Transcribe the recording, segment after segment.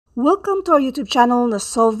Welcome to our YouTube channel na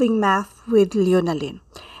Solving Math with Leonalyn.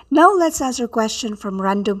 Now, let's answer question from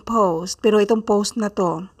random post. Pero itong post na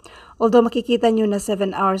to, although makikita nyo na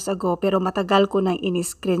 7 hours ago, pero matagal ko nang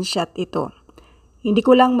ini-screenshot ito. Hindi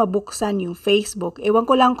ko lang mabuksan yung Facebook. Ewan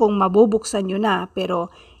ko lang kung mabubuksan nyo na,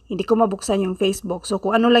 pero hindi ko mabuksan yung Facebook. So,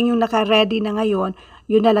 kung ano lang yung naka-ready na ngayon,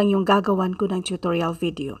 yun na lang yung gagawan ko ng tutorial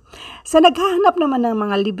video. Sa naghahanap naman ng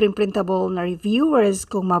mga libreng printable na reviewers,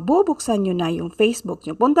 kung mabubuksan nyo na yung Facebook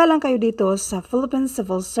nyo, punta lang kayo dito sa Philippine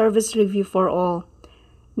Civil Service Review for All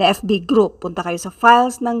na FB group. Punta kayo sa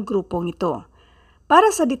files ng grupong ito.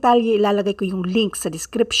 Para sa detalye, ilalagay ko yung link sa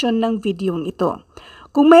description ng video ito.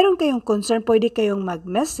 Kung mayroon kayong concern, pwede kayong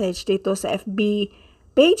mag-message dito sa FB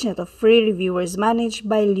page na to, Free Reviewers Managed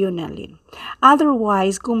by Leonalyn.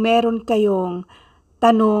 Otherwise, kung meron kayong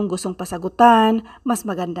tanong, gustong pasagutan, mas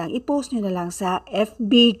magandang i-post nyo na lang sa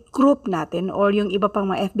FB group natin or yung iba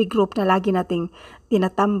pang mga FB group na lagi nating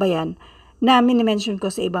tinatambayan na minimension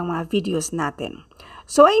ko sa ibang mga videos natin.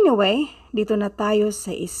 So anyway, dito na tayo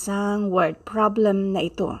sa isang word problem na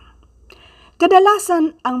ito.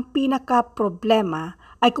 Kadalasan, ang pinaka-problema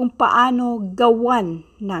ay kung paano gawan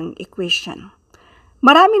ng equation.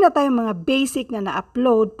 Marami na tayong mga basic na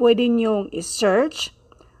na-upload. Pwede nyong i-search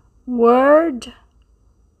word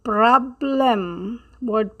problem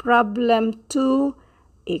 2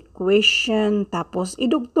 equation. Tapos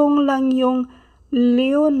idugtong lang yung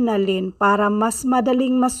Leonalyn para mas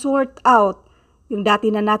madaling ma-sort out yung dati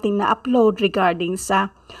na nating na-upload regarding sa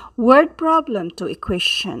word problem 2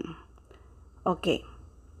 equation. Okay.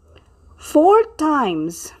 4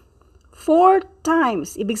 times,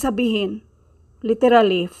 ibig sabihin,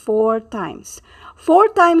 literally, 4 times.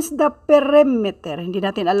 4 times the perimeter. Hindi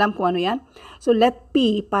natin alam kung ano yan. So, let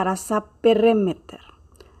P para sa perimeter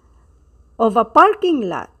of a parking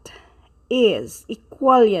lot is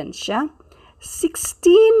equal yan siya.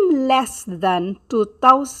 16 less than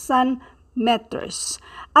 2,000 meters.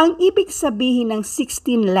 Ang ibig sabihin ng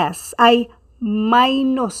 16 less ay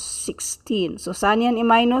minus 16. So, saan yan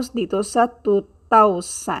i-minus? Dito sa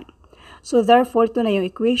 2,000. So, therefore, ito na yung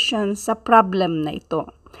equation sa problem na ito.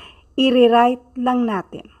 I-rewrite lang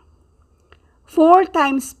natin. 4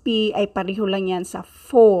 times P ay pareho lang yan sa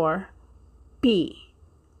 4P.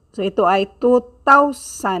 So, ito ay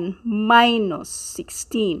 2,000 minus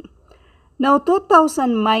 16. Now,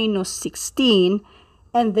 2,000 minus 16,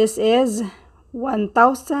 and this is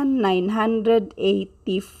 1,984.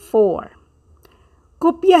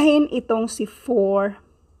 Kopyahin itong si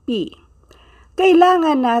 4P.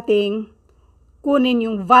 Kailangan nating kunin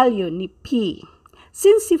yung value ni P.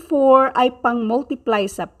 Since si 4 ay pang-multiply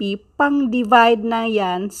sa P, pang-divide na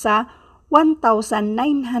yan sa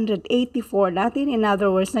 1,984 natin. In other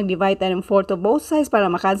words, nag-divide tayo ng 4 to both sides para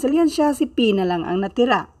makancel yan siya. Si P na lang ang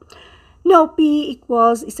natira. Now, P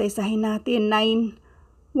equals, isa-isahin natin,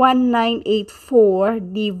 1984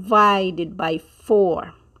 divided by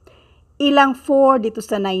 4. Ilang 4 dito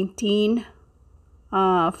sa 19?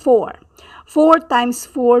 4. 4 times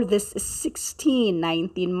 4, this is 16.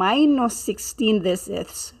 19 minus 16, this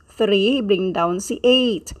is 3. Bring down si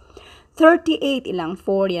 8. 38, ilang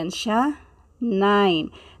 4 yan siya?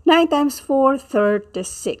 9. 9 times 4,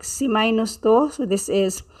 36. Si minus 2, so this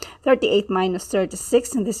is 38 minus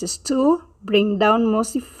 36, and this is 2. Bring down mo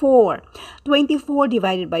si 4. 24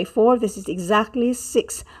 divided by 4, this is exactly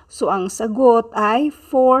 6. So, ang sagot ay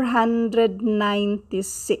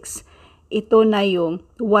 496. Ito na yung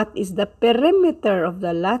what is the perimeter of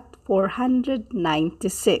the lot? 496.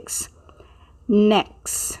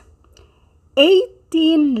 Next.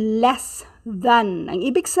 18 less than. Ang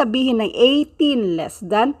ibig sabihin ng 18 less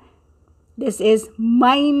than, this is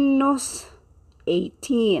minus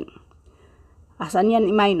 18. Asan yan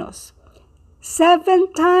i-minus? 7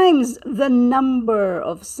 times the number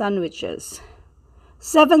of sandwiches.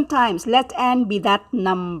 7 times. Let n be that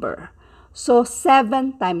number. So,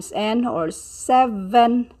 7 times n or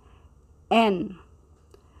 7n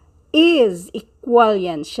is equal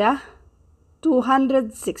yan siya.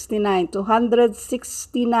 269.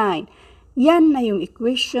 269. Yan na yung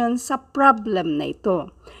equation sa problem na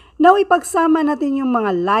ito. Now, ipagsama natin yung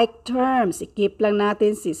mga like terms. I-keep lang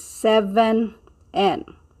natin si 7n.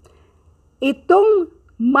 Itong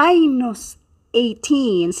minus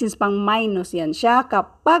 18, since pang minus yan siya,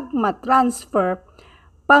 kapag matransfer,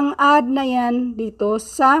 pang-add na yan dito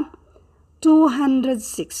sa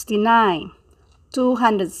 269.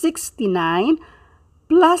 269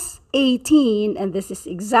 plus 18, and this is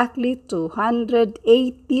exactly 287.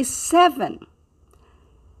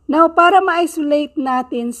 Now, para ma-isolate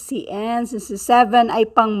natin si n, since si 7 ay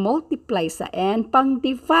pang-multiply sa n,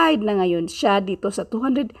 pang-divide na ngayon siya dito sa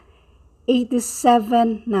 287.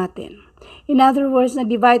 87 natin. In other words,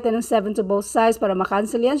 nag-divide ng 7 to both sides para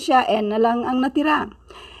makancel yan siya, n na lang ang natira.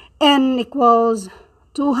 N equals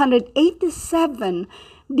 287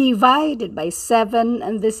 divided by 7,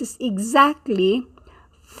 and this is exactly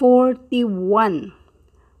 41.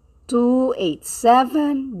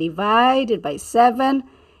 287 divided by 7.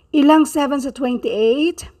 Ilang 7 sa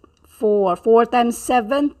 28? 4. 4 times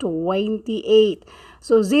 7, 28.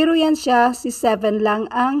 So, 0 yan siya. Si 7 lang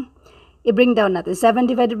ang i-bring down natin. 7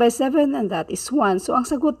 divided by 7, and that is 1. So, ang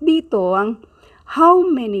sagot dito, ang how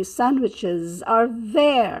many sandwiches are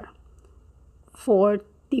there?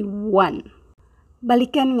 41.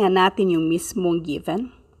 Balikan nga natin yung mismong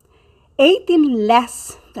given. 18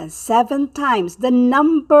 less than 7 times the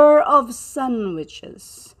number of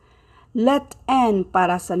sandwiches. Let n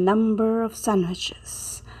para sa number of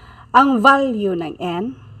sandwiches. Ang value ng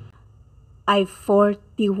n ay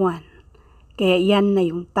 41. Kaya yan na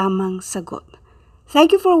yung tamang sagot.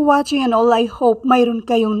 Thank you for watching, and all I hope mayroon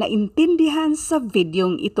kayong naintindihan sa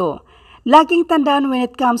videong ito. Laging tandaan when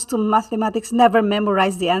it comes to mathematics, never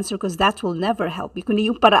memorize the answer because that will never help you. Kundi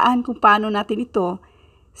yung paraan kung paano natin ito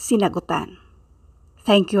sinagutan.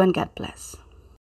 Thank you and God bless.